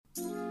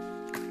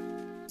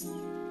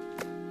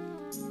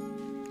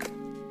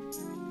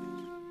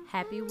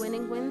Happy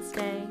Winning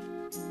Wednesday.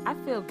 I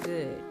feel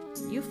good.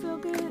 You feel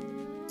good?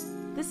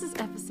 This is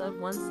episode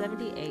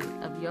 178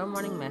 of Your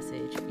Morning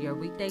Message, your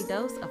weekday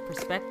dose of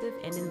perspective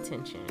and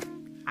intention.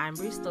 I'm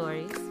Bree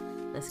Stories.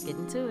 Let's get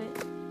into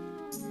it.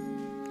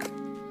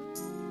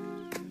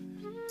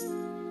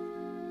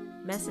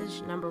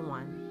 Message number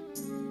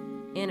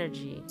 1.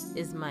 Energy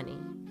is money.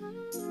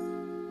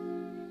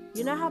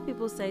 You know how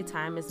people say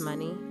time is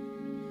money?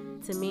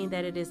 To mean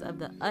that it is of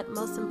the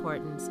utmost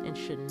importance and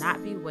should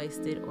not be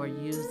wasted or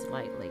used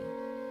lightly.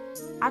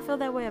 I feel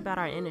that way about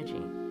our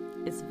energy.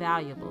 It's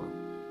valuable.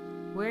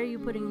 Where are you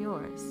putting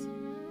yours?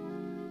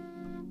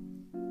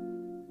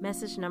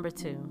 Message number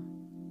 2.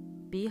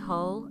 Be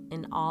whole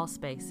in all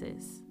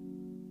spaces.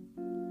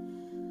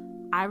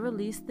 I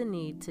release the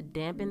need to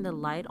dampen the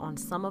light on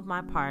some of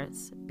my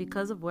parts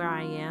because of where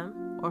I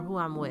am or who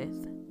I'm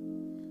with.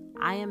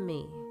 I am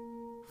me,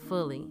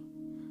 fully,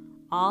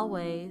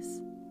 always,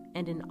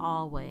 and in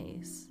all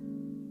ways.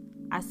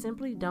 I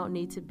simply don't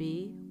need to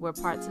be where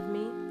parts of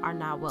me are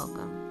not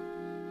welcome.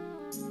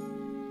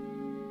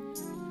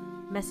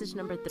 Message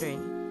number 3.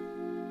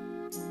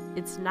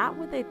 It's not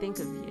what they think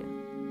of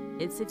you.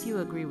 It's if you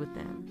agree with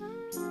them.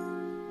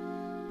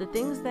 The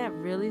things that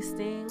really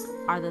sting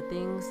are the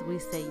things we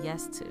say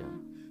yes to.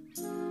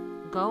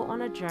 Go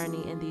on a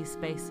journey in these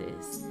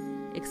spaces.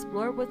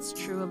 Explore what's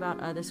true about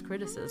others'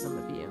 criticism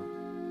of you.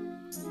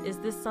 Is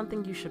this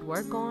something you should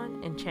work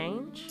on and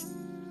change?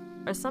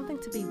 Or something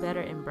to be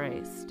better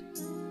embraced?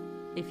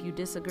 If you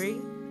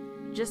disagree,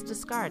 just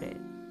discard it.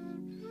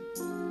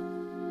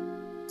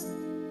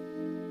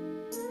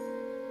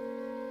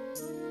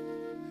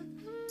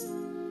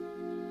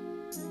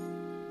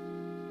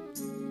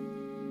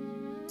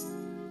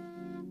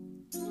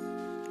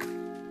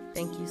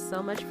 Thank you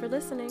so much for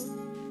listening.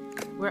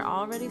 We're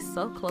already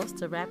so close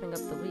to wrapping up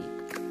the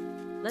week.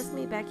 Let's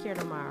meet back here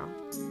tomorrow.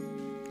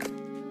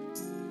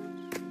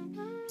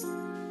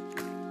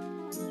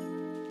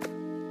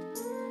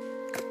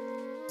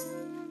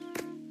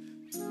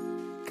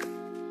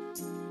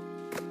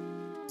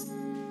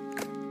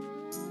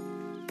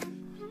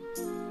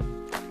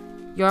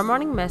 Your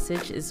Morning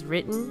Message is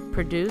written,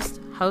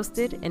 produced,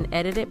 hosted, and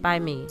edited by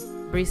me,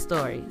 Bree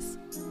Stories.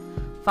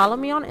 Follow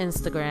me on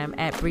Instagram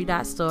at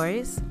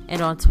Bree.stories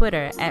and on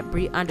Twitter at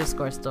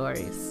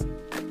Bree_stories.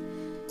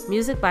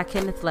 Music by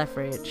Kenneth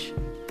Leffridge.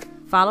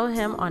 Follow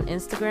him on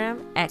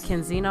Instagram at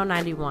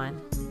Kenzino91.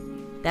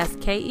 That's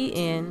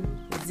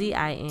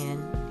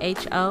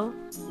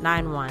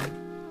KENZINHO91.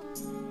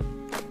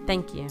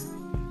 Thank you.